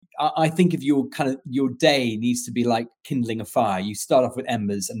I think of your day needs to be like kindling a fire. You start off with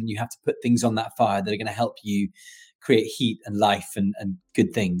embers, and you have to put things on that fire that are going to help you create heat and life and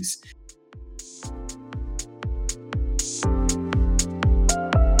good things.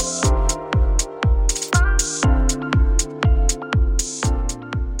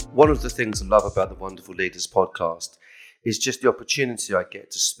 One of the things I love about the Wonderful Leaders podcast is just the opportunity I get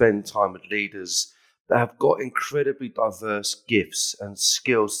to spend time with leaders that have got incredibly diverse gifts and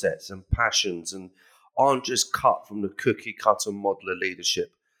skill sets and passions and aren't just cut from the cookie cutter model of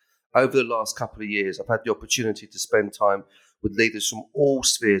leadership. Over the last couple of years, I've had the opportunity to spend time with leaders from all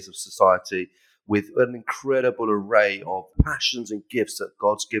spheres of society with an incredible array of passions and gifts that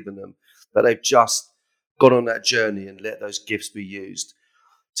God's given them, that they've just gone on that journey and let those gifts be used.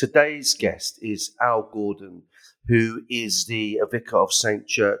 Today's guest is Al Gordon, who is the Vicar of St.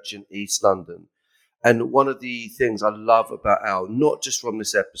 Church in East London. And one of the things I love about Al, not just from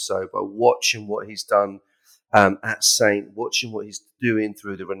this episode, but watching what he's done at Saint, watching what he's doing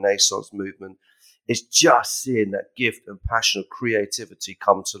through the Renaissance movement, is just seeing that gift and passion of creativity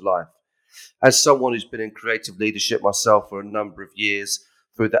come to life. As someone who's been in creative leadership myself for a number of years,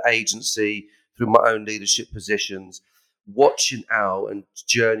 through the agency, through my own leadership positions, watching Al and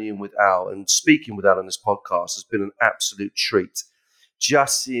journeying with Al and speaking with Al on this podcast has been an absolute treat.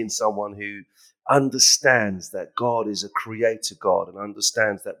 Just seeing someone who understands that God is a creator God and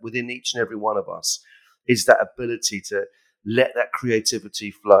understands that within each and every one of us is that ability to let that creativity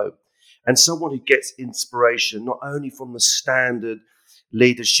flow. And someone who gets inspiration not only from the standard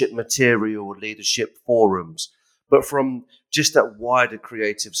leadership material or leadership forums, but from just that wider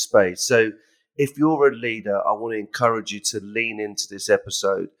creative space. So if you're a leader, I want to encourage you to lean into this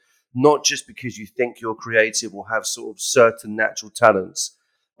episode, not just because you think you're creative or have sort of certain natural talents,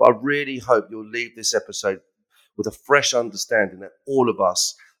 but I really hope you'll leave this episode with a fresh understanding that all of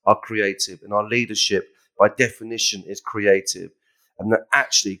us are creative and our leadership, by definition, is creative, and that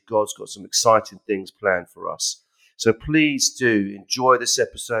actually God's got some exciting things planned for us. So please do enjoy this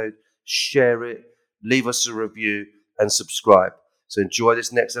episode, share it, leave us a review and subscribe. So enjoy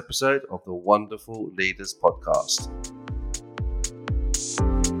this next episode of the Wonderful Leaders podcast.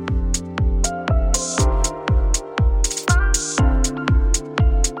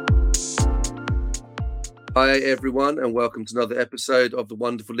 Hi everyone, and welcome to another episode of the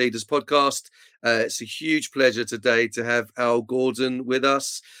Wonderful Leaders podcast. It's a huge pleasure today to have Al Gordon with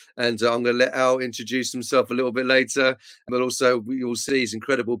us, and I'm going to let Al introduce himself a little bit later, but also you'll see his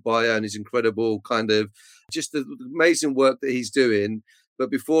incredible bio and his incredible kind of just the amazing work that he's doing.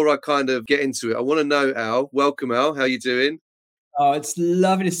 But before I kind of get into it, I want to know, Al, welcome Al, how are you doing? Oh, it's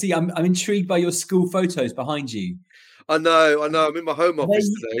lovely to see. I'm intrigued by your school photos behind you. I know. I'm in my home office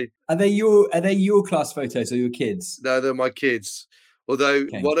today. Are they your class photos or your kids? No, they're my kids. Although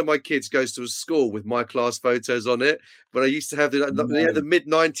one of my kids goes to a school with my class photos on it. But I used to have the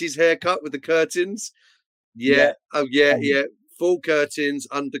mid-90s haircut with the curtains. Yeah. Oh, yeah. Full curtains,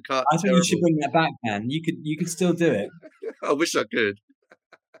 undercut. I think you should bring that back, man. You could still do it. I wish I could.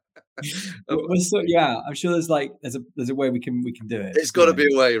 We'll sort you out. I'm sure there's a way we can do it. It's got to be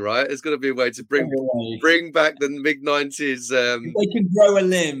a way, right? It's got to be a way to bring back the mid-90s. If they can grow a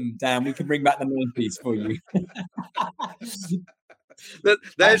limb, Dan, we can bring back the 90s for you.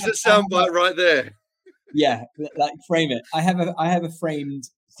 There's the soundbite right there. Yeah, like frame it. I have a framed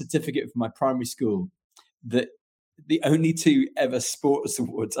certificate from my primary school that the only two ever sports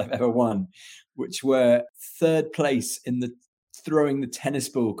awards I've ever won, which were third place in the throwing the tennis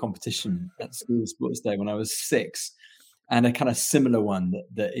ball competition at school sports day when I was 6, and a kind of similar one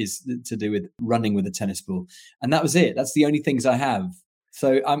that is to do with running with a tennis ball. And that was it. That's the only things I have.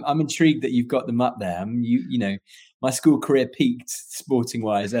 So I'm intrigued that you've got them up there. You know, my school career peaked sporting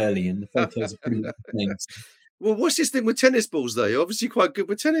wise early, and the photos are pretty things. Well, what's this thing with tennis balls though? You're obviously quite good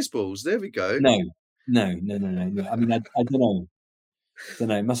with tennis balls. There we go. No. I mean, I don't know.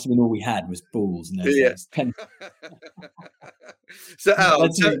 It must have been all we had was balls. So Al,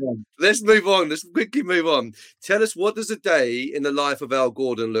 let's move on. Let's quickly move on. Tell us, what does a day in the life of Al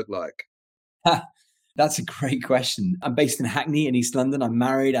Gordon look like? That's a great question. I'm based in Hackney in East London. I'm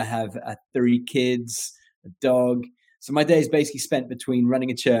married. I have 3 kids, a dog. So my day is basically spent between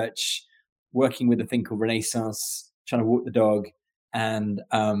running a church, working with a thing called Renaissance, trying to walk the dog, and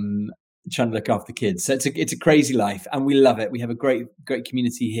trying to look after the kids. So it's a crazy life, and we love it. We have a great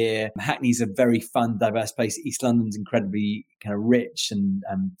community here. Hackney's a very fun, diverse place. East London's incredibly kind of rich and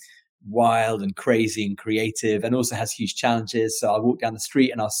wild and crazy and creative, and also has huge challenges. So I'll walk down the street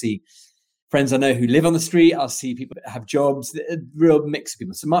and I'll see friends I know who live on the street. I'll see people that have jobs, a real mix of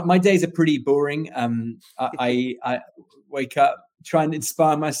people. So my days are pretty boring. I wake up, try and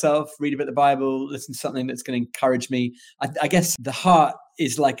inspire myself, read a bit of the Bible, listen to something that's going to encourage me. I guess the heart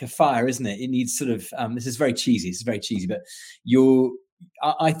is like a fire, isn't it? It needs sort of, this is very cheesy. It's very cheesy, but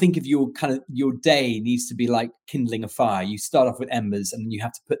I think of your day needs to be like kindling a fire. You start off with embers and you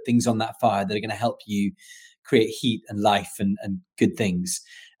have to put things on that fire that are going to help you create heat and life and good things.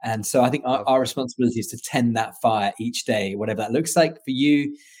 And so I think our responsibility is to tend that fire each day, whatever that looks like for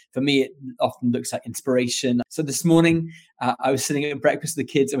you. For me, it often looks like inspiration. So this morning, I was sitting at breakfast with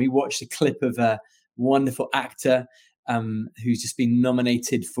the kids and we watched a clip of a wonderful actor who's just been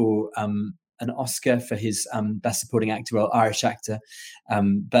nominated for an Oscar for his Best Supporting Actor role, Irish actor.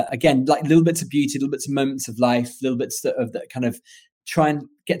 But again, like little bits of beauty, little bits of moments of life, little bits of that kind of try and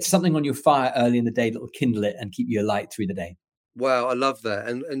get something on your fire early in the day that will kindle it and keep you alight through the day. Wow, I love that.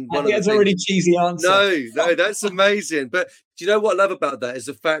 And I one think of the it's a really things, cheesy answer. no, that's amazing. But do you know what I love about that is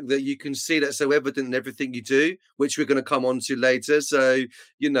the fact that you can see that so evident in everything you do, which we're going to come on to later. So,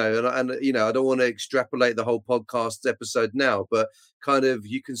 and I don't want to extrapolate the whole podcast episode now, but kind of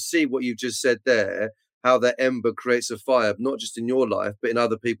you can see what you've just said there, how that ember creates a fire, not just in your life, but in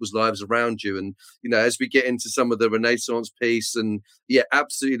other people's lives around you. And, as we get into some of the Renaissance piece and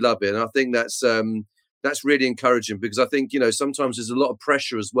absolutely love it. And I think that's really encouraging because I think, sometimes there's a lot of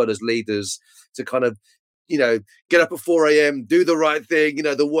pressure as well as leaders to kind of, get up at 4 a.m., do the right thing,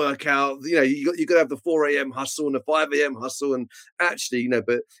 the workout, you got to have the 4 a.m. hustle and the 5 a.m. hustle. And actually,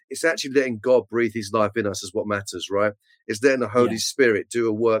 but it's actually letting God breathe his life in us is what matters, right? It's letting the Holy Spirit do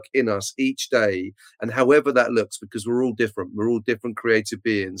a work in us each day. And however that looks, because we're all different. We're all different creative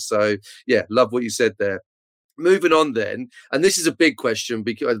beings. So love what you said there. Moving on then, and this is a big question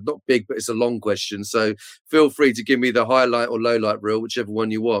because not big, but it's a long question. So feel free to give me the highlight or lowlight reel, whichever one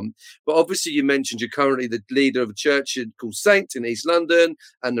you want. But obviously you mentioned you're currently the leader of a church called Saint in East London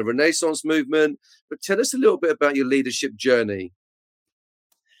and the Renaissance movement. But tell us a little bit about your leadership journey.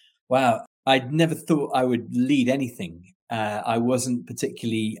 Wow. I'd never thought I would lead anything. I wasn't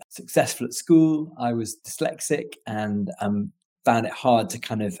particularly successful at school. I was dyslexic and found it hard to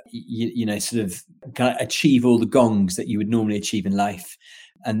kind of, sort of achieve all the gongs that you would normally achieve in life.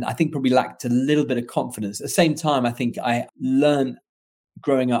 And I think probably lacked a little bit of confidence. At the same time, I think I learned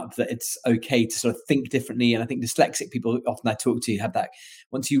growing up that it's okay to sort of think differently. And I think dyslexic people often I talk to have that,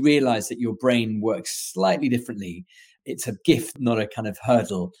 once you realize that your brain works slightly differently, it's a gift, not a kind of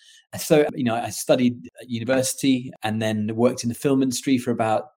hurdle. So, I studied at university and then worked in the film industry through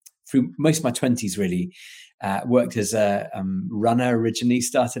most of my 20s, really. Worked as a runner originally,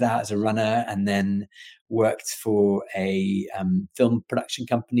 started out as a runner and then worked for a film production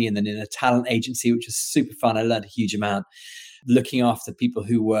company and then in a talent agency, which was super fun. I learned a huge amount looking after people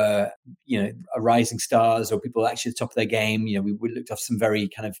who were, rising stars or people actually at the top of their game. We looked after some very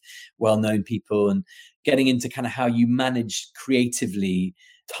kind of well-known people and getting into kind of how you manage creatively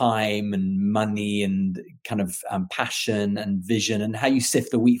time and money and kind of passion and vision and how you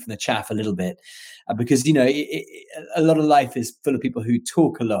sift the wheat from the chaff a little bit. Because, a lot of life is full of people who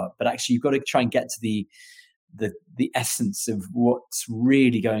talk a lot, but actually you've got to try and get to the essence of what's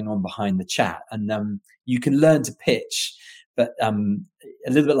really going on behind the chat. And you can learn to pitch, but a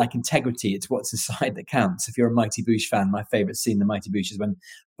little bit like integrity, it's what's inside that counts. If you're a Mighty Boosh fan, my favorite scene in the Mighty Boosh is when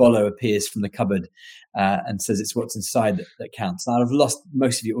Bolo appears from the cupboard and says it's what's inside that counts. Now, I've lost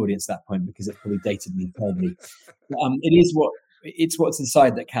most of your audience at that point because it's probably dated me terribly. It's what's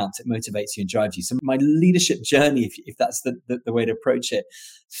inside that counts. It motivates you and drives you. So my leadership journey, if that's the way to approach it,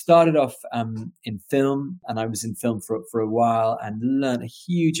 started off in film, and I was in film for a while and learned a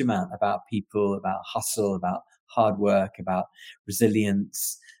huge amount about people, about hustle, about hard work, about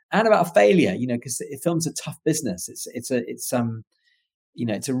resilience, and about failure. Because film's a tough business. It's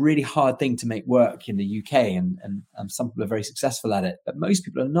a really hard thing to make work in the UK, and some people are very successful at it, but most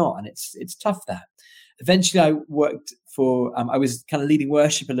people are not, and it's tough. That eventually I worked for, I was kind of leading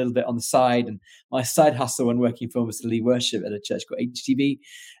worship a little bit on the side, and my side hustle when working film was to lead worship at a church called HTB.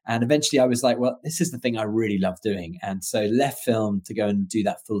 And eventually I was like, well, this is the thing I really love doing. And so left film to go and do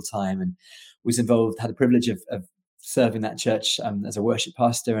that full time, and was involved, had the privilege of serving that church as a worship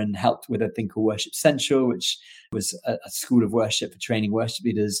pastor, and helped with a thing called Worship Central, which was a school of worship for training worship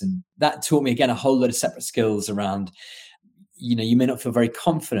leaders. And that taught me, again, a whole lot of separate skills around, you may not feel very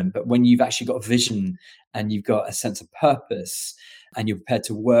confident, but when you've actually got a vision and you've got a sense of purpose and you're prepared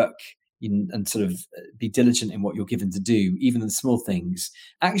to work and sort of be diligent in what you're given to do, even in the small things,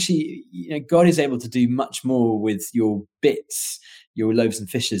 actually, God is able to do much more with your bits, your loaves and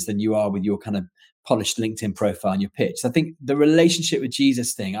fishes, than you are with your kind of polished LinkedIn profile and your pitch. So I think the relationship with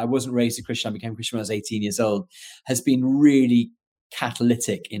Jesus thing, I wasn't raised a Christian, I became a Christian when I was 18 years old, has been really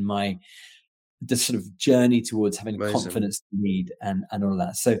catalytic in my the sort of journey towards having Amazing. confidence to lead and all of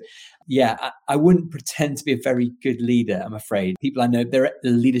that. So yeah, I wouldn't pretend to be a very good leader, I'm afraid. People I know, they're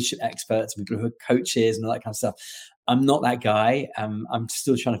leadership experts, people who are coaches and all that kind of stuff. I'm not that guy. I'm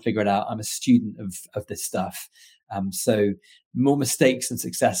still trying to figure it out. I'm a student of this stuff. So more mistakes than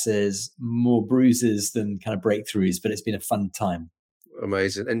successes, more bruises than kind of breakthroughs, but it's been a fun time.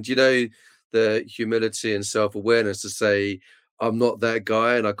 Amazing. And the humility and self-awareness to say, I'm not that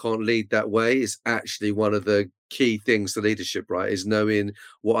guy and I can't lead that way is actually one of the key things to leadership, right? Is knowing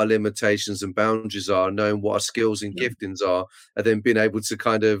what our limitations and boundaries are, knowing what our skills and Yeah. giftings are, and then being able to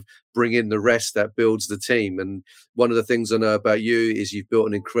kind of bring in the rest that builds the team. And one of the things I know about you is you've built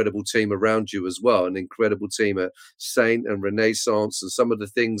an incredible team around you as well, an incredible team at Saint and Renaissance, and some of the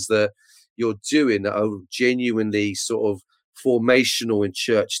things that you're doing that are genuinely sort of formational in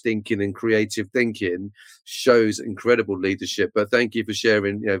church thinking and creative thinking shows incredible leadership. But thank you for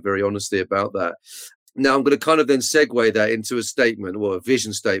sharing, very honestly about that. Now I'm going to kind of then segue that into a statement or a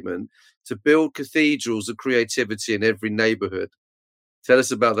vision statement to build cathedrals of creativity in every neighborhood. Tell us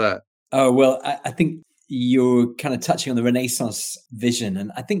about that. Oh, well, I think you're kind of touching on the Renaissance vision.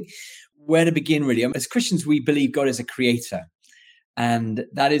 And I think where to begin, really. As Christians, we believe God is a creator. And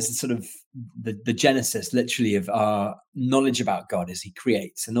that is sort of the genesis, literally, of our knowledge about God as he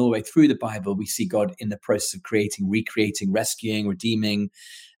creates. And all the way through the Bible, we see God in the process of creating, recreating, rescuing, redeeming,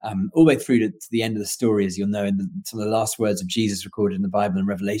 all the way through to the end of the story, as you'll know, in some of the last words of Jesus recorded in the Bible and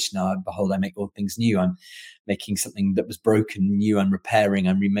Revelation are, behold, I make all things new. I'm making something that was broken new. I'm repairing,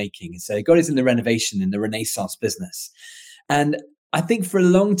 I'm remaking. So God is in the renovation, in the Renaissance business. And I think for a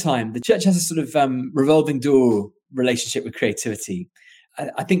long time, the church has a sort of revolving door relationship with creativity.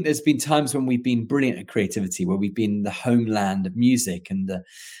 I think there's been times when we've been brilliant at creativity, where we've been the homeland of music and the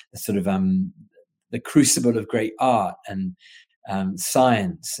sort of the crucible of great art and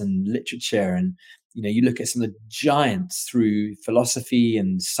science and literature. And, you look at some of the giants through philosophy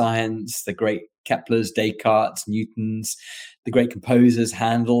and science, the great Keplers, Descartes, Newtons, the great composers,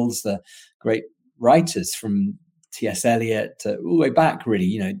 Handels, the great writers from T.S. Eliot to all the way back,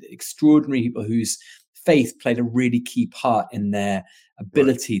 really, extraordinary people whose faith played a really key part in their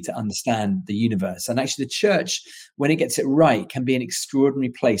ability to understand the universe. And actually, the church, when it gets it right, can be an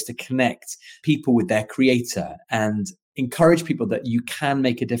extraordinary place to connect people with their creator and encourage people that you can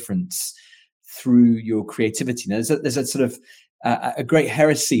make a difference through your creativity. Now, there's a sort of a great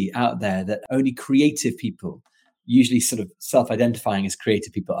heresy out there that only creative people, usually sort of self-identifying as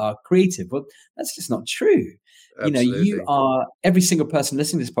creative people, are creative. Well, that's just not true. You Absolutely. are, every single person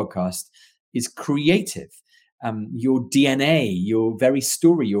listening to this podcast is creative. Your DNA, your very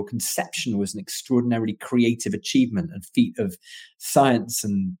story, your conception was an extraordinarily creative achievement and feat of science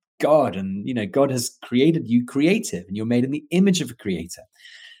and God. And, God has created you creative, and you're made in the image of a creator.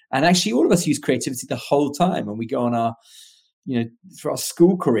 And actually, all of us use creativity the whole time when we go on our, for our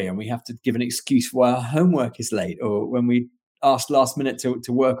school career, and we have to give an excuse why our homework is late, or when we ask last minute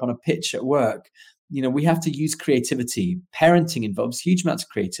to work on a pitch at work. We have to use creativity. Parenting involves huge amounts of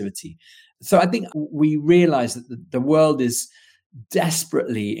creativity. So I think we realize that the world is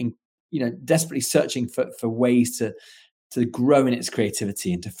desperately searching for ways to grow in its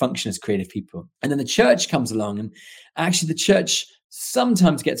creativity and to function as creative people. And then the church comes along, and actually the church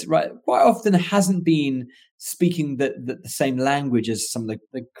sometimes gets it right. Quite often hasn't been speaking the same language as some of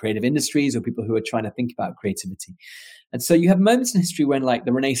the creative industries or people who are trying to think about creativity. And so you have moments in history when, like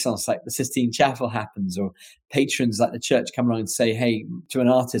the Renaissance, like the Sistine Chapel happens, or patrons like the church come along and say, hey, to an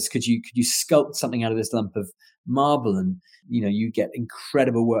artist, could you sculpt something out of this lump of marble? And, you get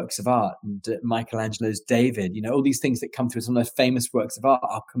incredible works of art. And Michelangelo's David, all these things that come through, some of those famous works of art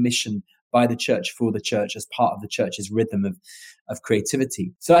are commissioned by the church for the church as part of the church's rhythm of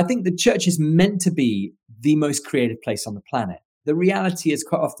creativity. So I think the church is meant to be the most creative place on the planet. The reality is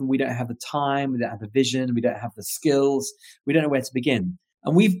quite often we don't have the time, we don't have the vision, we don't have the skills, we don't know where to begin.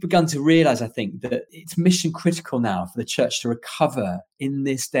 And we've begun to realize, I think, that it's mission critical now for the church to recover in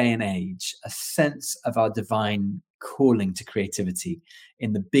this day and age a sense of our divine calling to creativity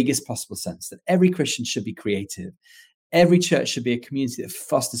in the biggest possible sense, that every Christian should be creative. Every church should be a community that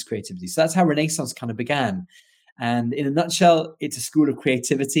fosters creativity. So that's how Renaissance kind of began. And in a nutshell, it's a school of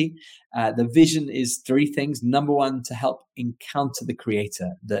creativity. The vision is three things. Number one, to help encounter the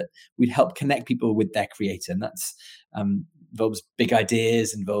creator, that we'd help connect people with their creator. And that's involves big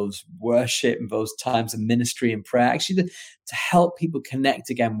ideas, involves worship, involves times of ministry and prayer, actually to help people connect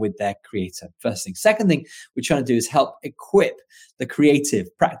again with their creator. First thing. Second thing we're trying to do is help equip the creative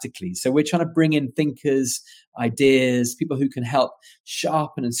practically. So we're trying to bring in thinkers, ideas, people who can help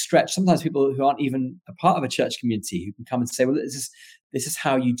sharpen and stretch. Sometimes people who aren't even a part of a church community who can come and say, well, This is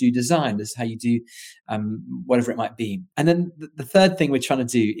how you do design. This is how you do whatever it might be. And then the third thing we're trying to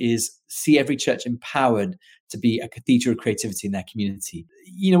do is see every church empowered to be a cathedral of creativity in their community.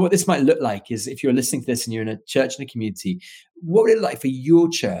 What this might look like is, if you're listening to this and you're in a church in a community, what would it like for your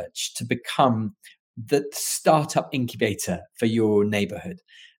church to become the startup incubator for your neighborhood?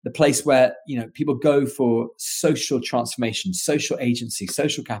 The place where people go for social transformation, social agency,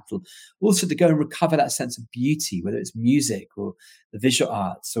 social capital, also to go and recover that sense of beauty, whether it's music or the visual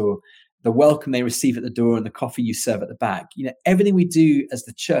arts or the welcome they receive at the door and the coffee you serve at the back. Everything we do as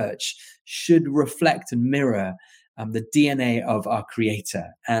the church should reflect and mirror the DNA of our Creator.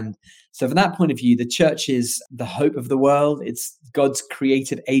 And so from that point of view, the church is the hope of the world. It's God's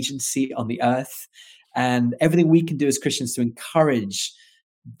creative agency on the earth. And everything we can do as Christians to encourage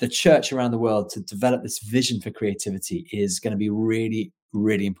the church around the world to develop this vision for creativity is going to be really,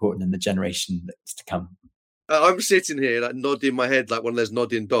 really important in the generation that's to come. I'm sitting here like nodding my head like one of those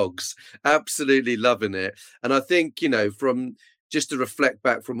nodding dogs, absolutely loving it. And I think, from just to reflect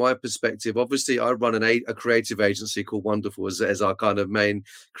back from my perspective, obviously I run a creative agency called Wonderful as our kind of main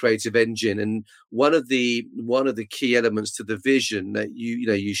creative engine. And one of the key elements to the vision that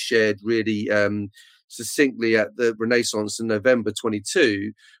you shared really succinctly at the Renaissance in November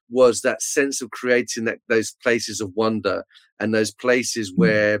 22 was that sense of creating those places of wonder and those places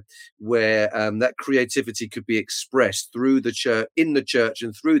where that creativity could be expressed through the church, in the church,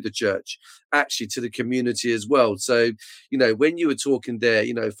 and through the church, actually to the community as well. So, when you were talking there,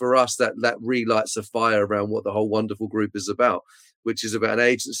 for us that relights a fire around what the whole Wonderful group is about, which is about an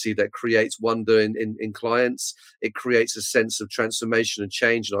agency that creates wonder in clients. It creates a sense of transformation and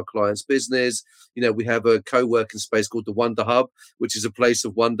change in our clients' business. We have a co-working space called the Wonder Hub, which is a place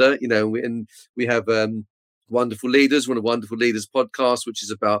of wonder, and we have Wonderful Leaders, one of Wonderful Leaders podcast, which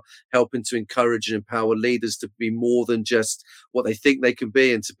is about helping to encourage and empower leaders to be more than just what they think they can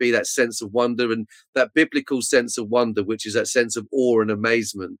be, and to be that sense of wonder and that biblical sense of wonder, which is that sense of awe and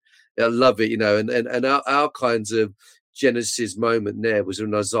amazement. I love it, and our kinds of Genesis moment there was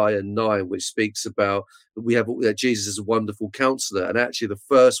in Isaiah 9, which speaks about we have Jesus is a wonderful counselor. And actually the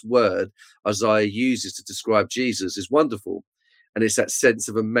first word Isaiah uses to describe Jesus is wonderful. And it's that sense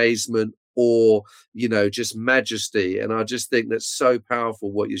of amazement or, just majesty. And I just think that's so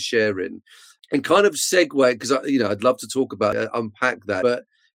powerful what you're sharing. And kind of segue, because, I'd love to talk about it, unpack that. But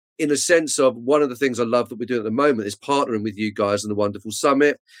in a sense of one of the things I love that we're doing at the moment is partnering with you guys on the Wonderful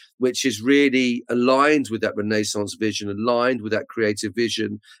Summit, which is really aligned with that Renaissance vision, aligned with that creative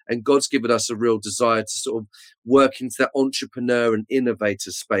vision. And God's given us a real desire to sort of work into that entrepreneur and innovator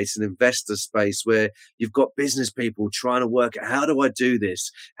space and investor space where you've got business people trying to work out, how do I do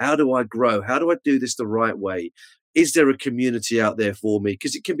this? How do I grow? How do I do this the right way? Is there a community out there for me?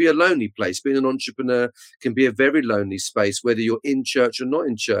 Because it can be a lonely place. Being an entrepreneur can be a very lonely space, whether you're in church or not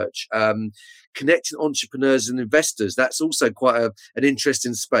in church. Connecting entrepreneurs and investors, that's also quite an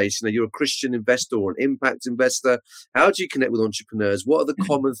interesting space. You're a Christian investor or an impact investor. How do you connect with entrepreneurs? What are the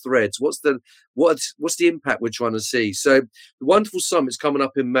common threads? What's the impact we're trying to see? So the Wonderful Summit's coming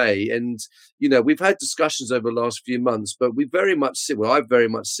up in May, and we've had discussions over the last few months, but I very much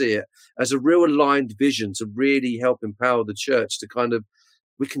see it as a real aligned vision to really help empower the church to kind of,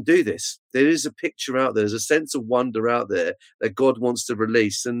 we can do this. There is a picture out there. There's a sense of wonder out there that God wants to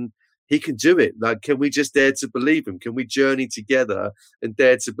release, and he can do it. Like, can we just dare to believe him? Can we journey together and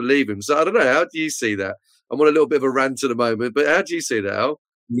dare to believe him? So I don't know. How do you see that? I'm on a little bit of a rant at the moment, but how do you see that, Al?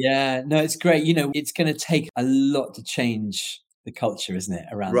 Yeah, no, it's great. It's going to take a lot to change the culture, isn't it,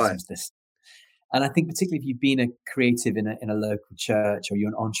 around some of this? And I think particularly if you've been a creative in a local church, or you're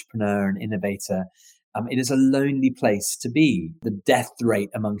an entrepreneur, an innovator, it is a lonely place to be. The death rate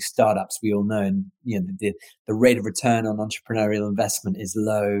among startups, we all know, and the rate of return on entrepreneurial investment is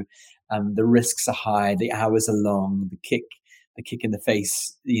low. The risks are high. The hours are long. The kick in the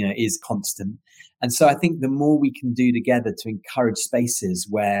face, is constant. And so I think the more we can do together to encourage spaces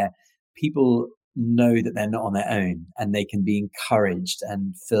where people know that they're not on their own and they can be encouraged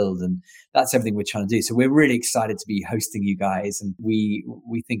and filled, and that's everything we're trying to do. So we're really excited to be hosting you guys, and we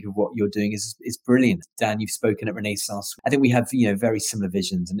think of what you're doing is brilliant. Dan, you've spoken at Renaissance. I think we have very similar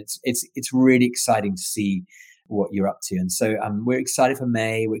visions, and it's really exciting to see what you're up to. And so we're excited for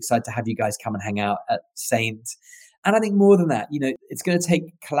May. We're excited to have you guys come and hang out at Saint. And I think more than that, it's going to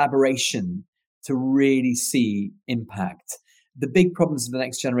take collaboration to really see impact. The big problems of the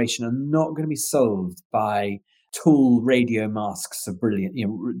next generation are not going to be solved by tall radio masks of brilliant,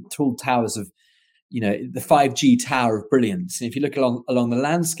 tall towers of, the 5G tower of brilliance. And if you look along the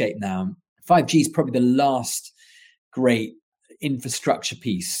landscape now, 5G is probably the last great infrastructure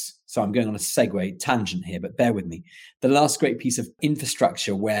piece, So I'm going on a segue tangent here, but bear with me. The last great piece of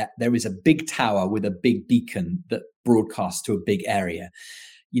infrastructure where there is a big tower with a big beacon that broadcasts to a big area.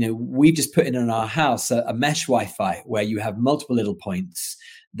 We've just put in our house a mesh Wi-Fi where you have multiple little points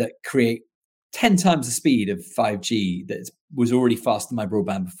that create 10 times the speed of 5G that was already faster than my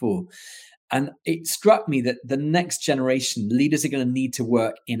broadband before. And it struck me that the next generation leaders are going to need to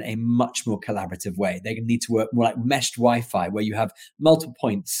work in a much more collaborative way. They're going to need to work more like meshed Wi-Fi, where you have multiple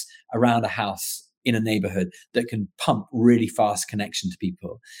points around a house in a neighborhood that can pump really fast connection to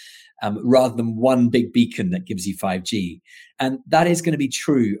people, rather than one big beacon that gives you 5G. And that is going to be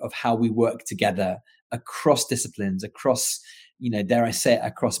true of how we work together across disciplines, across, dare I say it,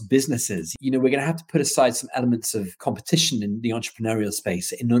 across businesses. We're going to have to put aside some elements of competition in the entrepreneurial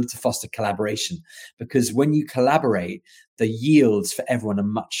space in order to foster collaboration, because when you collaborate, the yields for everyone are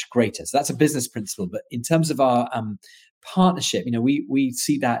much greater. So that's a business principle. But in terms of our partnership, we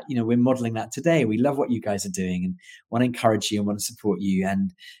see that, we're modeling that today. We love what you guys are doing and want to encourage you and want to support you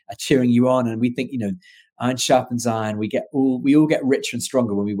and are cheering you on. And we think, iron sharpens iron. We all get richer and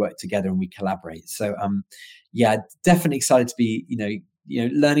stronger when we work together and we collaborate. So, definitely excited to be,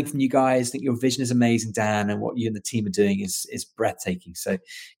 learning from you guys. I think your vision is amazing, Dan, and what you and the team are doing is breathtaking. So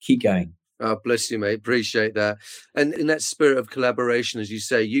keep going. Oh, bless you, mate. Appreciate that. And in that spirit of collaboration, as you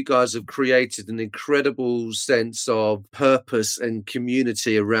say, you guys have created an incredible sense of purpose and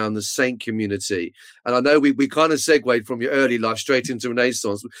community around the Saint community. And I know we kind of segued from your early life straight into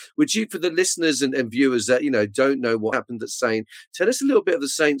Renaissance. Would you, for the listeners and viewers that, don't know what happened at Saint, tell us a little bit of the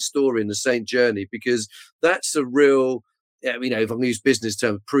Saint story and the Saint journey, because that's a real, if I'm going to use business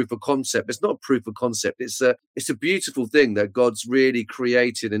term, proof of concept. It's not a proof of concept. It's a beautiful thing that God's really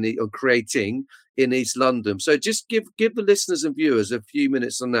created and creating in East London. So just give the listeners and viewers a few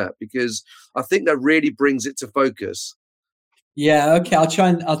minutes on that, because I think that really brings it to focus. Yeah. Okay. I'll try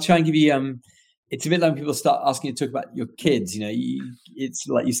and give you. It's a bit like when people start asking you to talk about your kids. It's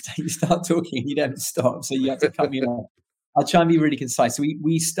like you start talking and you don't stop, so you have to cut me off. I'll try and be really concise. So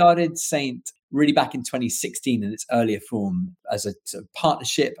we started Saint really back in 2016 in its earlier form as a sort of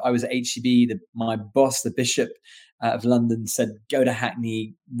partnership. I was at HCB. My boss, the Bishop of London, said, go to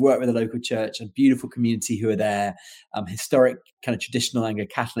Hackney, work with a local church, a beautiful community who are there, historic kind of traditional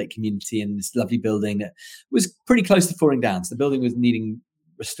Anglo-Catholic community in this lovely building that was pretty close to falling down. So the building was needing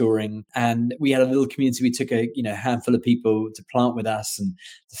restoring, and we had a little community. We took a handful of people to plant with us and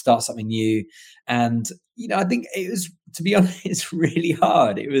to start something new. And I think it was, to be honest, it's really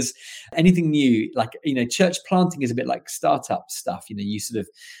hard. It was anything new, like church planting is a bit like startup stuff.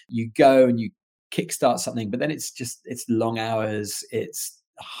 You go and you kickstart something, but then it's long hours, it's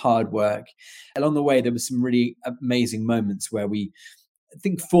hard work. Along the way, there was some really amazing moments where I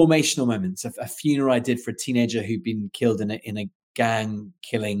think formational moments. A funeral I did for a teenager who'd been killed in a gang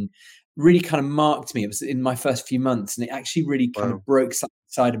killing really kind of marked me. It was in my first few months, and it actually really kind of broke something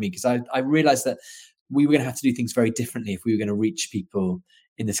inside of me, because I realized that we were going to have to do things very differently if we were going to reach people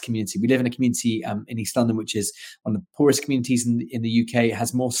in this community. We live in a community in East London, which is one of the poorest communities in the UK. It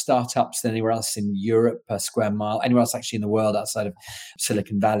has more startups than anywhere else in Europe per square mile, anywhere else actually in the world outside of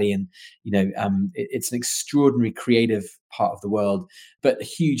Silicon Valley. And, it's an extraordinary creative part of the world, but a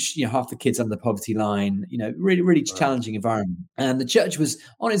huge, half the kids under the poverty line, really, really challenging environment. And the church was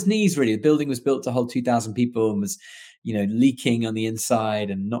on its knees, really. The building was built to hold 2,000 people and was, leaking on the inside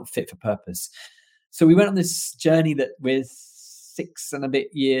and not fit for purpose. So we went on this journey that with 6 and a bit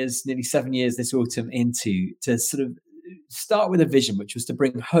years, nearly 7 years this autumn to sort of start with a vision, which was to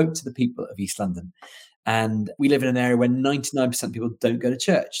bring hope to the people of East London. And we live in an area where 99% of people don't go to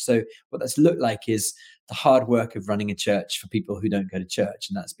church. So what that's looked like is the hard work of running a church for people who don't go to church.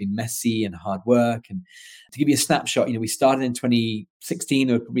 And that's been messy and hard work. And to give you a snapshot, we started in 2016,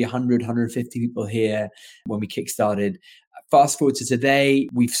 there were probably 100, 150 people here when we kickstarted. Fast forward to today,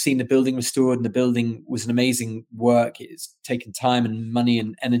 we've seen the building restored, and the building was an amazing work. It's taken time and money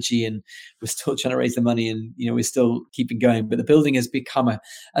and energy, and we're still trying to raise the money, and we're still keeping going. But the building has become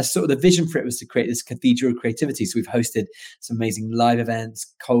a sort of, the vision for it was to create this cathedral of creativity. So we've hosted some amazing live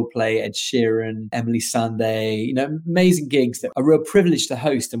events, Coldplay, Ed Sheeran, Emily Sandé, amazing gigs that are a real privilege to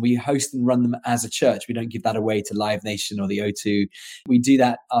host, and we host and run them as a church. We don't give that away to Live Nation or the O2. We do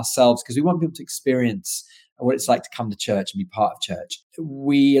that ourselves because we want people to experience what it's like to come to church and be part of church.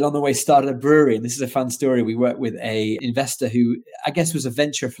 We, along the way, started a brewery, and this is a fun story. We worked with an investor who, I guess, was a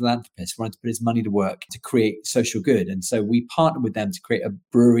venture philanthropist, wanted to put his money to work to create social good. And so we partnered with them to create a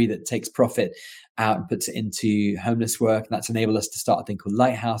brewery that takes profit out and puts it into homeless work. And that's enabled us to start a thing called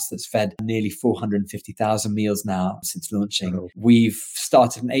Lighthouse that's fed nearly 450,000 meals now since launching. Oh. We've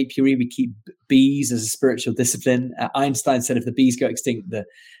started an apiary. We keep bees as a spiritual discipline. Einstein said if the bees go extinct, the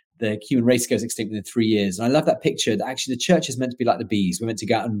the human race goes extinct within 3 years. And I love that picture that actually the church is meant to be like the bees. We're meant to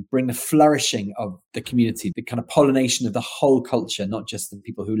go out and bring the flourishing of the community, the kind of pollination of the whole culture, not just the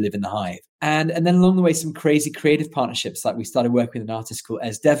people who live in the hive. And then along the way, some crazy creative partnerships. Like we started working with an artist called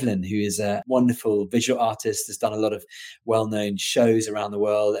Ez Devlin, who is a wonderful visual artist, has done a lot of well-known shows around the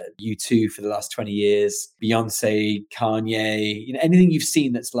world, U2 for the last 20 years, Beyonce, Kanye, anything you've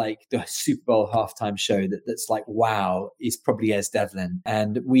seen that's like the Super Bowl halftime show that's like, wow, is probably Ez Devlin.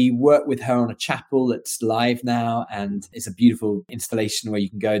 And we work with her on a chapel that's live now, and it's a beautiful installation where you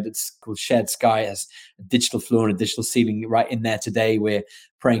can go that's called Shared Sky. It has a digital floor and a digital ceiling right in there. Today we're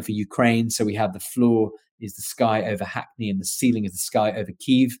praying for Ukraine, so we have the floor is the sky over Hackney and the ceiling is the sky over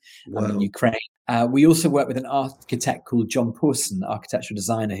Kyiv in Ukraine. We also work with an architect called John Pawson, architectural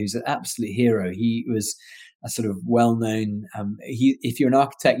designer, who's an absolute hero. He was a sort of well-known, if you're an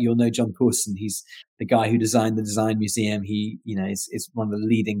architect, you'll know John Pawson. He's the guy who designed the Design Museum. He, is one of the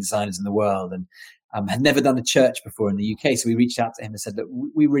leading designers in the world, and had never done a church before in the UK. So we reached out to him and said, look,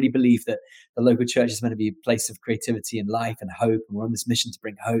 we really believe that the local church is meant to be a place of creativity and life and hope. And we're on this mission to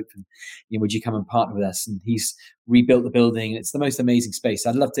bring hope. And, would you come and partner with us? And he's rebuilt the building. It's the most amazing space.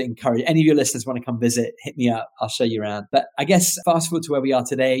 I'd love to encourage any of your listeners want to come visit, hit me up. I'll show you around. But I guess fast forward to where we are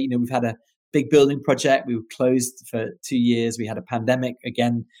today, we've had a big building project. We were closed for 2 years. We had a pandemic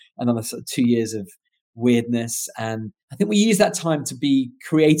again, another sort of 2 years of weirdness. And I think we use that time to be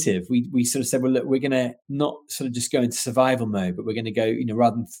creative. We sort of said, well, look, we're going to not sort of just go into survival mode, but we're going to go,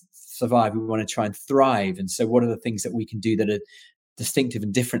 rather than survive, we want to try and thrive. And so what are the things that we can do that are distinctive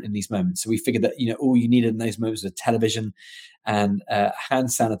and different in these moments? So we figured that, all you needed in those moments was a television and a hand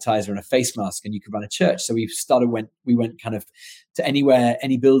sanitizer and a face mask, and you could run a church. So we went kind of to anywhere,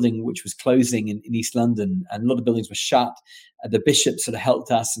 any building which was closing in East London, and a lot of buildings were shut. The bishop sort of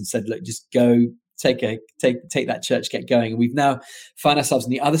helped us and said, look, just go, take that church, get going. And we've now find ourselves on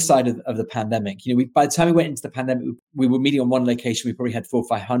the other side of the pandemic. By the time we went into the pandemic, we were meeting on one location. We probably had 400 or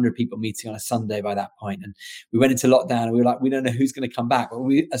 500 people meeting on a Sunday by that point. And we went into lockdown, and we were like, we don't know who's going to come back. But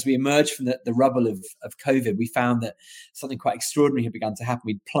as we emerged from the rubble of COVID, we found that something quite extraordinary had begun to happen.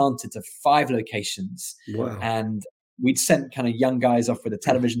 We'd planted to 5 locations. Wow. And we'd sent kind of young guys off with a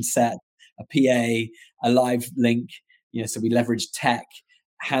television set, a PA, a live link. So we leveraged tech,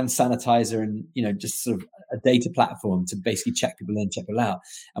 hand sanitizer, and just sort of a data platform to basically check people in, check people out.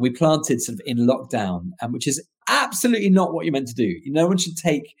 And we planted sort of in lockdown, which is absolutely not what you're meant to do. No one should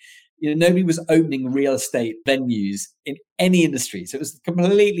take, nobody was opening real estate venues in any industry. So it was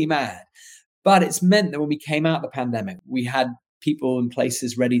completely mad. But it's meant that when we came out of the pandemic, we had people and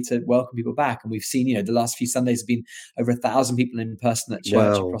places ready to welcome people back. And we've seen, the last few Sundays have been over 1,000 people in person at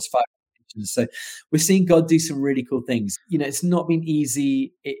church across 5. So we're seeing God do some really cool things. It's not been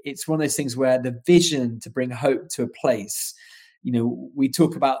easy. It's one of those things where the vision to bring hope to a place, we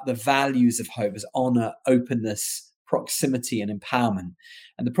talk about the values of hope as honor, openness, proximity, and empowerment.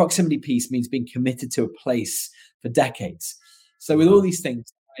 And the proximity piece means being committed to a place for decades. So with all these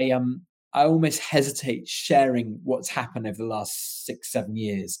things, I almost hesitate sharing what's happened over the last 6-7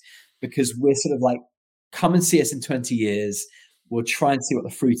 years, because we're sort of like, come and see us in 20 years. We'll try and see what the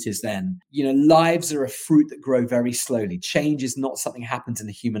fruit is then. Lives are a fruit that grow very slowly. Change is not something that happens in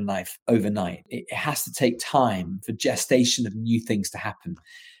the human life overnight. It has to take time for gestation of new things to happen.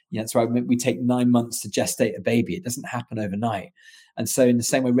 That's why we take 9 months to gestate a baby. It doesn't happen overnight. And so in the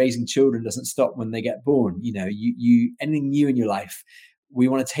same way, raising children doesn't stop when they get born. You anything new in your life, we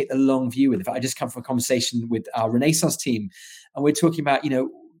want to take the long view with it. I just come from a conversation with our Renaissance team, and we're talking about,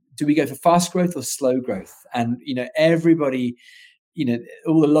 do we go for fast growth or slow growth? And, everybody,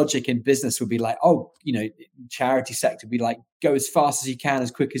 all the logic in business would be like, charity sector would be like, go as fast as you can,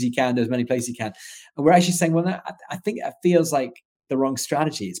 as quick as you can, to as many places you can. And we're actually saying, well, I think that feels like the wrong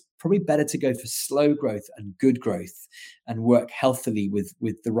strategy. It's probably better to go for slow growth and good growth and work healthily with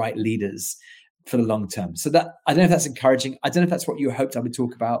the right leaders for the long term. So that, I don't know if that's encouraging. I don't know if that's what you hoped I would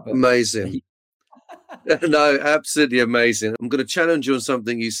talk about. But amazing. No, absolutely amazing. I'm going to challenge you on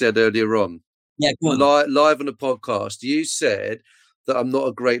something you said earlier on. Yeah, go on. Live on a podcast, you said that I'm not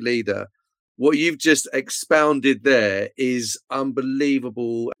a great leader. What you've just expounded there is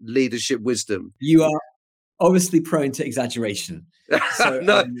unbelievable leadership wisdom. You are obviously prone to exaggeration. So,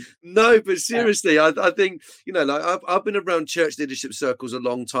 no, but seriously, I think, I've been around church leadership circles a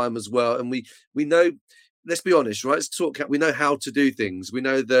long time as well. And we know, let's be honest, right? We know how to do things. We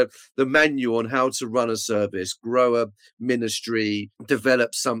know the manual on how to run a service, grow a ministry,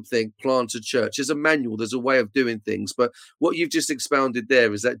 develop something, plant a church. There's a manual, there's a way of doing things. But what you've just expounded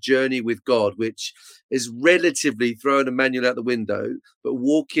there is that journey with God, which is relatively throwing a manual out the window, but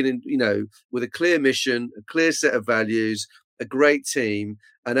walking in, with a clear mission, a clear set of values, a great team,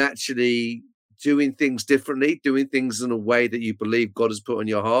 and actually doing things differently, doing things in a way that you believe God has put on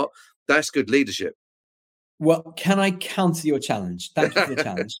your heart. That's good leadership. Well, can I counter your challenge? Thank you for the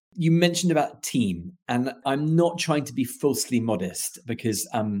challenge. You mentioned about team, and I'm not trying to be falsely modest because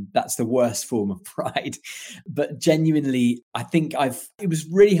that's the worst form of pride. But genuinely, I think it was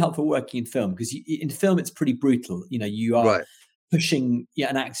really helpful working in film because in film, it's pretty brutal. You are Right. pushing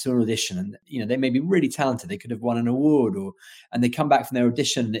an actor to an audition, and they may be really talented. They could have won an award, and they come back from their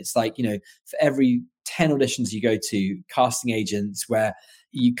audition, and it's like for every 10 auditions you go to, casting agents where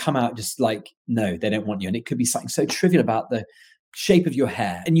you come out just like, no, they don't want you. And it could be something so trivial about the shape of your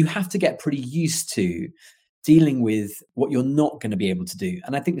hair. And you have to get pretty used to dealing with what you're not going to be able to do.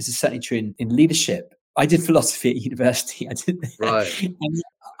 And I think this is certainly true in leadership. I did philosophy at university. I did. Right.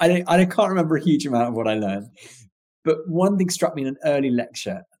 And I can't remember a huge amount of what I learned. But one thing struck me in an early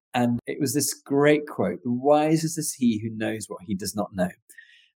lecture, and it was this great quote: "The wisest is he who knows what he does not know."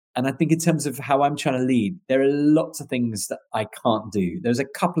 And I think in terms of how I'm trying to lead, there are lots of things that I can't do. There's a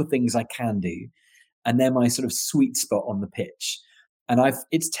couple of things I can do, and they're my sort of sweet spot on the pitch. And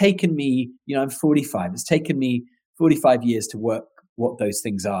it's taken me, I'm 45. It's taken me 45 years to work what those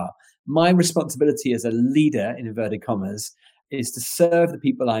things are. My responsibility as a leader, in inverted commas, is to serve the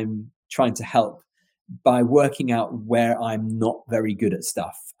people I'm trying to help by working out where I'm not very good at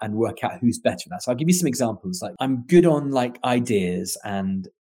stuff and work out who's better at that. So I'll give you some examples. Like, I'm good on like ideas and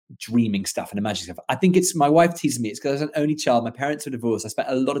dreaming stuff and imagining stuff. I think it's, my wife teases me, it's because I was an only child. My parents were divorced. I spent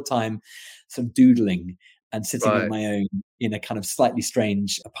a lot of time sort of doodling and sitting on my own in a kind of slightly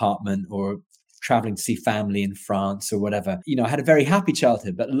strange apartment or traveling to see family in France or whatever. I had a very happy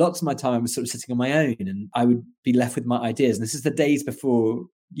childhood, but lots of my time I was sort of sitting on my own and I would be left with my ideas. And this is the days before,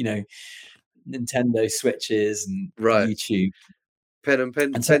 Nintendo Switches and YouTube. Pen and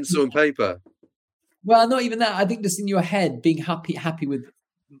pencil and paper. Well, not even that. I think just in your head, being happy with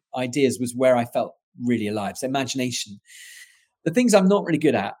ideas was where I felt really alive. So imagination. The things I'm not really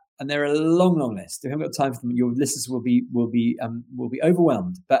good at, and there are a long list. If you haven't got time for them, your listeners will be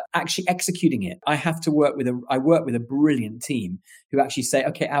overwhelmed. But actually executing it, I work with a brilliant team who actually say,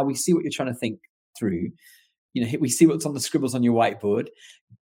 okay, Al, we see what you're trying to think through. We see what's on the scribbles on your whiteboard.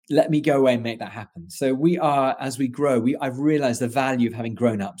 Let me go away and make that happen. So we are, as we grow, I've realized the value of having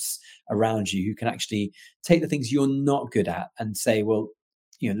grown-ups around you who can actually take the things you're not good at and say, well,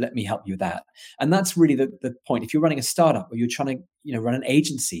 let me help you with that. And that's really the point. If you're running a startup or you're trying to, run an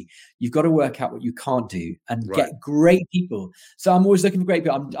agency, you've got to work out what you can't do and get great people. So I'm always looking for great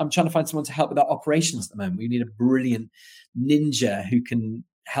people. I'm trying to find someone to help with our operations at the moment. We need a brilliant ninja who can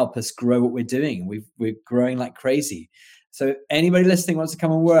help us grow what we're doing. We're growing like crazy. So anybody listening wants to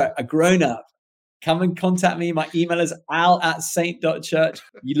come and work, a grown-up, come and contact me. My email is al@saint.church.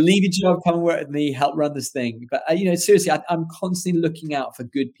 You leave your job, come and work with me, help run this thing. But, seriously, I'm constantly looking out for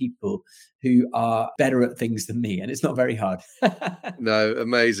good people who are better at things than me. And it's not very hard. No,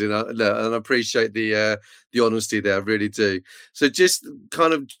 amazing. And I appreciate the honesty there. I really do. So just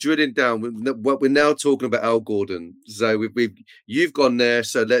kind of drilling down, we're now talking about Al Gordon. So you've gone there,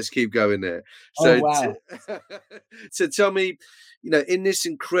 so let's keep going there. So, wow. So tell me, in this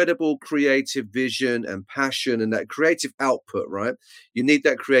incredible creative vision and passion and that creative output, right? You need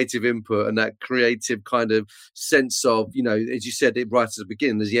that creative input and that creative kind of sense of, as you said it right at the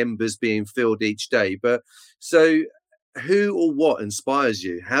beginning, there's the embers being filled each day. But so who or what inspires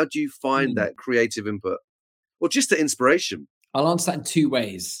you? How do you find that creative input or just the inspiration? I'll answer that in two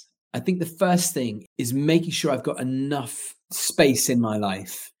ways. I think the first thing is making sure I've got enough space in my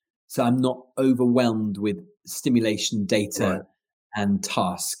life so I'm not overwhelmed with stimulation, data, and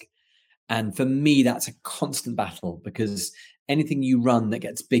task. And for me, that's a constant battle because anything you run that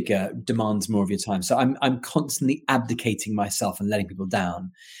gets bigger demands more of your time. So I'm constantly abdicating myself and letting people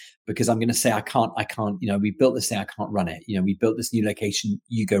down because I'm going to say, I can't, we built this thing, I can't run it. We built this new location,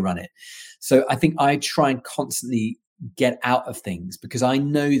 you go run it. So I think I try and constantly get out of things because I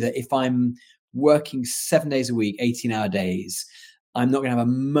know that if I'm working 7 days a week, 18-hour days, I'm not going to have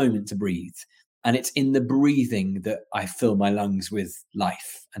a moment to breathe. And it's in the breathing that I fill my lungs with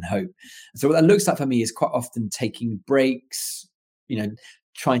life and hope. So what that looks like for me is quite often taking breaks,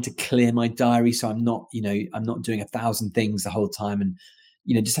 trying to clear my diary. So I'm not doing 1,000 things the whole time and,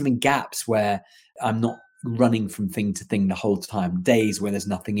 just having gaps where I'm not running from thing to thing the whole time, days where there's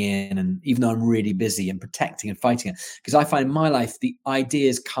nothing in. And even though I'm really busy and protecting and fighting it, because I find in my life, the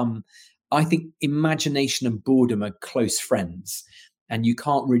ideas come, I think imagination and boredom are close friends. And you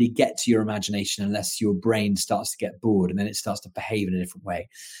can't really get to your imagination unless your brain starts to get bored and then it starts to behave in a different way.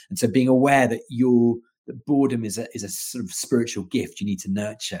 And so being aware that that boredom is a sort of spiritual gift you need to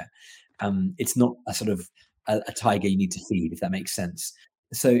nurture. It's not a sort of a tiger you need to feed, if that makes sense.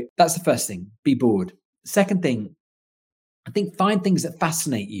 So that's the first thing, be bored. Second thing, I think find things that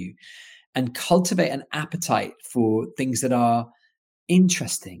fascinate you and cultivate an appetite for things that are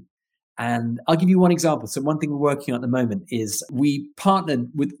interesting. And I'll give you one example. So one thing we're working on at the moment is we partnered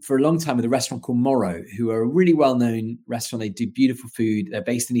for a long time with a restaurant called Morrow, who are a really well-known restaurant. They do beautiful food. They're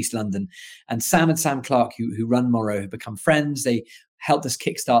based in East London. And Sam Clark, who run Morrow, have become friends. They helped us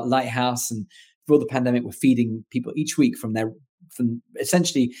kickstart Lighthouse. And before the pandemic, we're feeding people each week from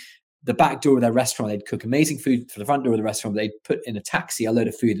essentially the back door of their restaurant. They'd cook amazing food for the front door of the restaurant. They'd put in a taxi a load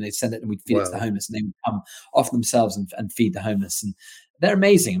of food and they'd send it and we'd feed it to the homeless, and they would come off themselves and feed the homeless. And they're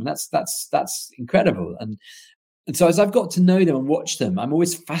amazing. I mean, that's incredible. And so as I've got to know them and watch them, I'm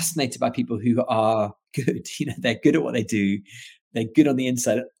always fascinated by people who are good. They're good at what they do. They're good on the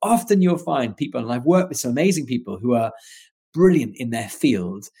inside. And often you'll find people, and I've worked with some amazing people who are brilliant in their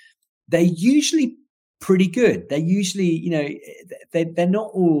field. They're usually pretty good. They're usually, they're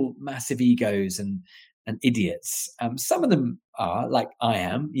not all massive egos and idiots. Some of them are, like I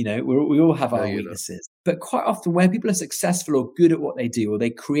am. We all have our weaknesses. But quite often where people are successful or good at what they do, or they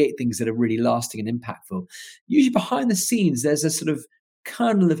create things that are really lasting and impactful, usually behind the scenes, there's a sort of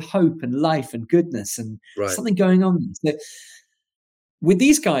kernel of hope and life and goodness and something going on. So with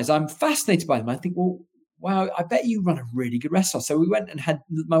these guys, I'm fascinated by them. I think, well, wow, I bet you run a really good restaurant. So we went and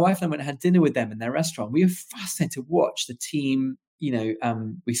my wife and I went and had dinner with them in their restaurant. We were fascinated to watch the team.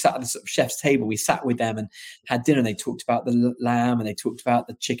 We sat at the sort of chef's table. We sat with them and had dinner. And they talked about the lamb and they talked about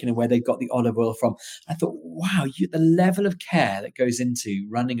the chicken and where they got the olive oil from. I thought, wow, the level of care that goes into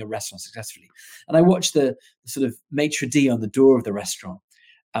running a restaurant successfully. And I watched the sort of maitre d' on the door of the restaurant.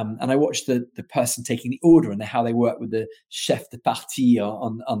 And I watched the person taking the order and how they work with the chef de partie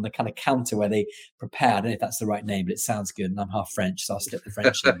on the kind of counter where they prepare. I don't know if that's the right name, but it sounds good. And I'm half French, so I'll slip the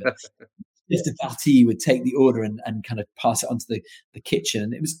French in. But chef de partie would take the order and kind of pass it onto the kitchen.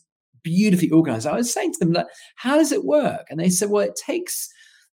 And it was beautifully organized. I was saying to them, like, how does it work? And they said, well, it takes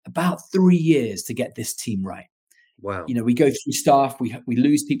about 3 years to get this team right. Wow. We go through staff, we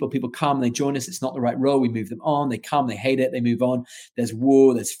lose people come, they join us, it's not the right role, we move them on, they come, they hate it, they move on, there's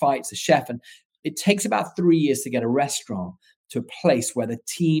war, there's fights, the chef, and it takes about 3 years to get a restaurant to a place where the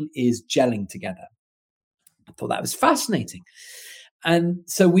team is gelling together. I thought that was fascinating. And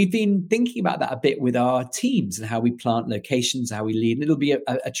so we've been thinking about that a bit with our teams and how we plant locations, how we lead. And it'll be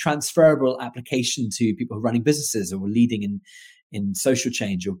a transferable application to people who are running businesses or leading in social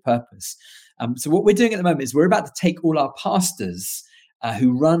change or purpose. So what we're doing at the moment is we're about to take all our pastors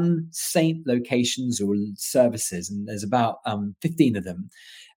who run saint locations or services, and there's about 15 of them,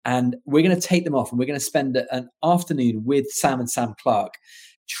 and we're going to take them off and we're going to spend an afternoon with Sam and Sam Clark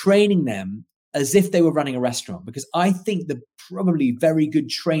training them as if they were running a restaurant, because I think the probably very good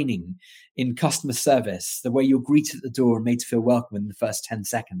training in customer service, the way you're greeted at the door and made to feel welcome in the first 10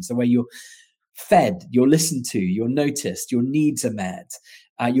 seconds, the way you're fed, you're listened to, you're noticed, your needs are met,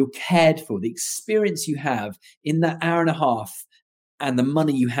 you're cared for, the experience you have in that hour and a half and the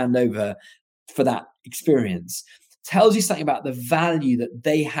money you hand over for that experience tells you something about the value that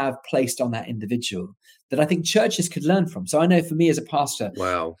they have placed on that individual that I think churches could learn from. So I know for me as a pastor,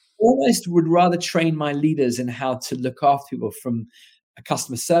 almost would rather train my leaders in how to look after people from a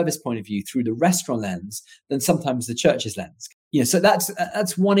customer service point of view through the restaurant lens than sometimes the church's lens. So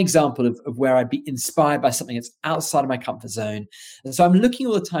that's one example of where I'd be inspired by something that's outside of my comfort zone. And so I'm looking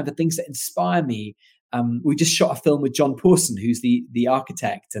all the time for things that inspire me. We just shot a film with John Pawson, who's the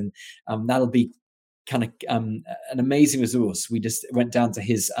architect, and that'll be kind of an amazing resource. We just went down to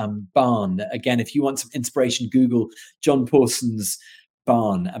his barn. Again, if you want some inspiration, Google John Pawson's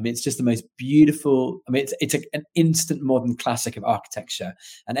barn. I mean, it's just the most beautiful. I mean, it's an instant modern classic of architecture,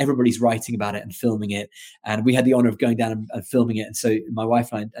 and everybody's writing about it and filming it. And we had the honor of going down and filming it. And so my wife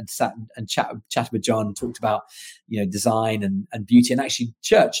and I sat and chatted with John, talked about design and beauty, and actually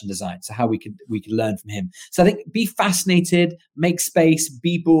church and design. So how we could learn from him. So I think be fascinated, make space,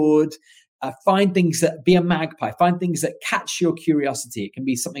 be bored. Find things that, be a magpie, find things that catch your curiosity. It can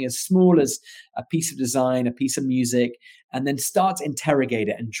be something as small as a piece of design, a piece of music, and then start to interrogate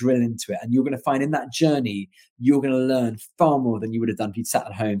it and drill into it. And you're going to find in that journey, you're going to learn far more than you would have done if you'd sat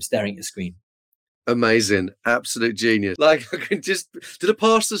at home staring at your screen. Amazing. Absolute genius. Like, I can do the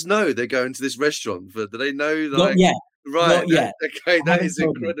pastors know they're going to this restaurant? Do they know? Not yet. Right. Not yet. Okay. That is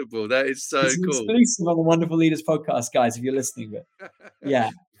incredible. That is so it's cool. Exclusive on the Wonderful Leaders podcast, guys, if you're listening. But yeah.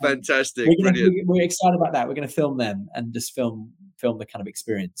 Fantastic. We're excited about that. We're going to film them and just film the kind of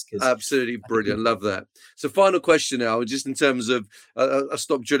experience. Absolutely brilliant. Love that. So final question now, just in terms of, I'll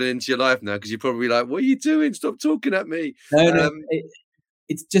stop drilling into your life now, because you're probably like, what are you doing? Stop talking at me. No.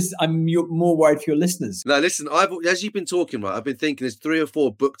 it's just, more worried for your listeners. Now, listen, as you've been talking, right, I've been thinking there's 3 or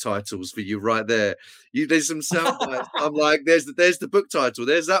 4 book titles for you right there. There's some sound bites. I'm like, there's the book title.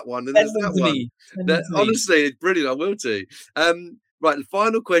 There's that one, and Send there's them that to one. me. Send them to me. Honestly, it's brilliant. I will do. Right, the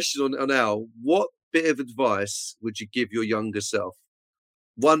final question on Al. What bit of advice would you give your younger self?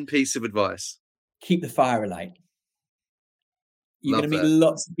 One piece of advice. Keep the fire alight. You're going to meet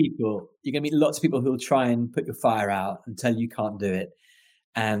lots of people. You're going to meet lots of people who will try and put your fire out and tell you can't do it.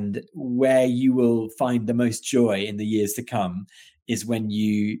 And where you will find the most joy in the years to come is when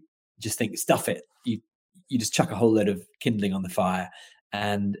you just think, stuff it. You just chuck a whole load of kindling on the fire,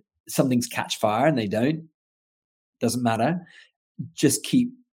 and some things catch fire and they don't. Doesn't matter. Just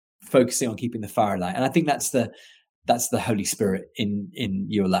keep focusing on keeping the fire alight. And I think that's the Holy Spirit in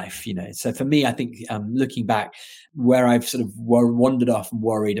your life, So for me, I think looking back, where I've sort of wandered off and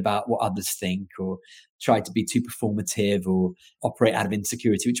worried about what others think, or tried to be too performative, or operate out of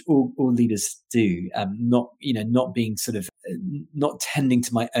insecurity, which all leaders do, not being sort of not tending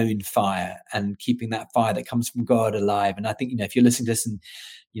to my own fire and keeping that fire that comes from God alive. And I think, if you're listening to this and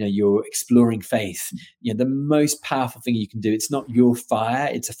you're exploring faith, the most powerful thing you can do, it's not your fire,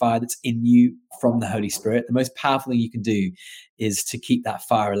 it's a fire that's in you from the Holy Spirit. The most powerful thing you can do is to keep that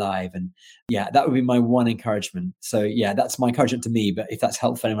fire alive. And that would be my one encouragement. So that's my encouragement to me, but if that's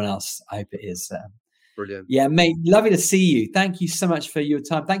helpful for anyone else, I hope it is. Brilliant. Yeah, mate, lovely to see you. Thank you so much for your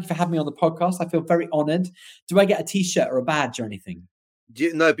time. Thank you for having me on the podcast. I feel very honored. Do I get a t-shirt or a badge or anything?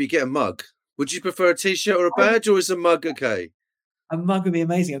 No, but you get a mug. Would you prefer a t-shirt or a badge, or is a mug okay? A mug would be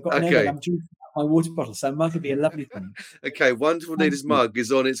amazing. I've got an I'm drinking my water bottle, so a mug would be a lovely thing. Okay, Wonderful Leaders mug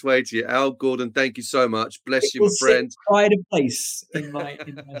is on its way to you. Al Gordon, thank you so much. Bless you, my friend. Pride of place in my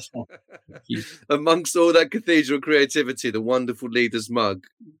shop. Thank you. Amongst all that cathedral creativity, the Wonderful Leaders mug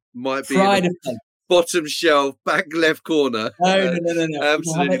might be pride of place. Bottom shelf, back left corner. No.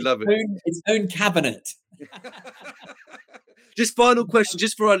 Absolutely love it. Its own cabinet. Just final question,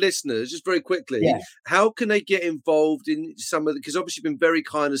 just for our listeners, just very quickly. Yeah. How can they get involved in some of the, because obviously you've been very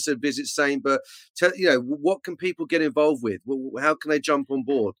kind and said visit same, but what can people get involved with? How can they jump on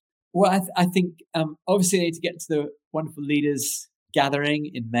board? Well, I think obviously they need to get to the Wonderful Leaders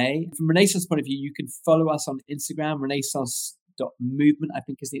gathering in May. From Renaissance point of view, you can follow us on Instagram, renaissance.movement, I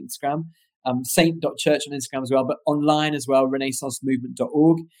think is the Instagram. Saint.church on Instagram as well, but online as well,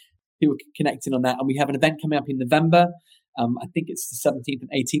 renaissancemovement.org. People can connect in on that. And we have an event coming up in November. I think it's the 17th and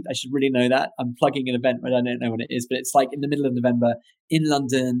 18th. I should really know that. I'm plugging an event, but I don't know when it is. But it's like in the middle of November in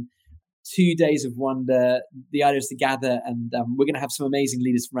London, 2 days of wonder. The idea is to gather, and we're going to have some amazing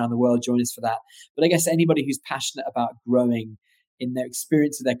leaders from around the world join us for that. But I guess anybody who's passionate about growing in their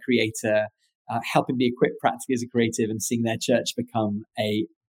experience of their creator, helping be equipped practically as a creative, and seeing their church become a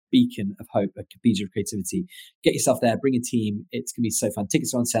beacon of hope, a cathedral of creativity. Get yourself there, bring a team. It's going to be so fun.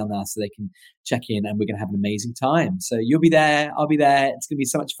 Tickets are on sale now, so they can check in, and we're going to have an amazing time. So you'll be there, I'll be there. It's going to be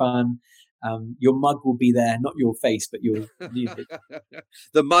so much fun. Your mug will be there, not your face, but your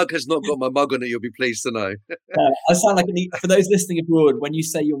The mug has not got my mug on it, you'll be pleased to know. I sound like for those listening abroad, when you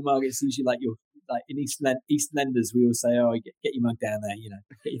say your mug, it's usually like in Eastlanders, we all say, "Oh, get your mug down there,"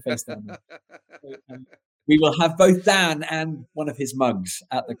 get your face down there. So, we will have both Dan and one of his mugs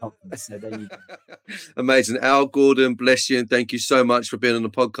at the conference. So there you go. Amazing. Al Gordon, bless you, and thank you so much for being on the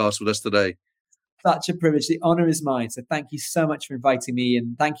podcast with us today. Such a privilege. The honor is mine. So thank you so much for inviting me,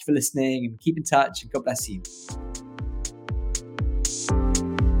 and thank you for listening, and keep in touch, and God bless you.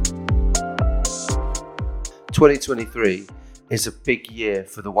 2023 is a big year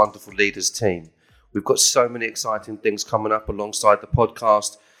for the Wonderful Leaders team. We've got so many exciting things coming up alongside the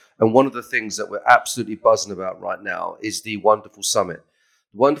podcast. And one of the things that we're absolutely buzzing about right now is the Wonderful Summit.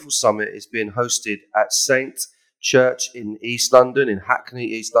 The Wonderful Summit is being hosted at Saint Church in East London, in Hackney,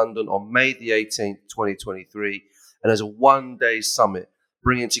 East London, on May the 18th, 2023. And as a one-day summit,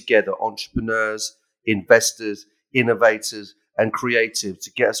 bringing together entrepreneurs, investors, innovators, and creatives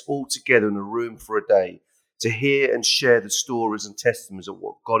to get us all together in a room for a day to hear and share the stories and testimonies of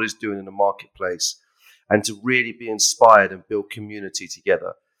what God is doing in the marketplace, and to really be inspired and build community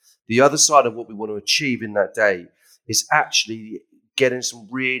together. The other side of what we want to achieve in that day is actually getting some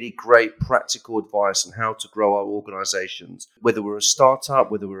really great practical advice on how to grow our organizations. Whether we're a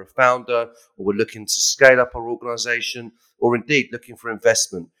startup, whether we're a founder, or we're looking to scale up our organization, or indeed looking for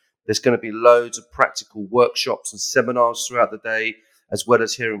investment, there's going to be loads of practical workshops and seminars throughout the day, as well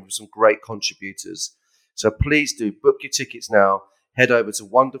as hearing from some great contributors. So please do book your tickets now. Head over to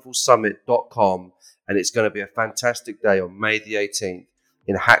wonderfulsummit.com, and it's going to be a fantastic day on May the 18th.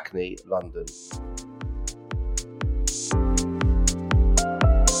 in Hackney, London.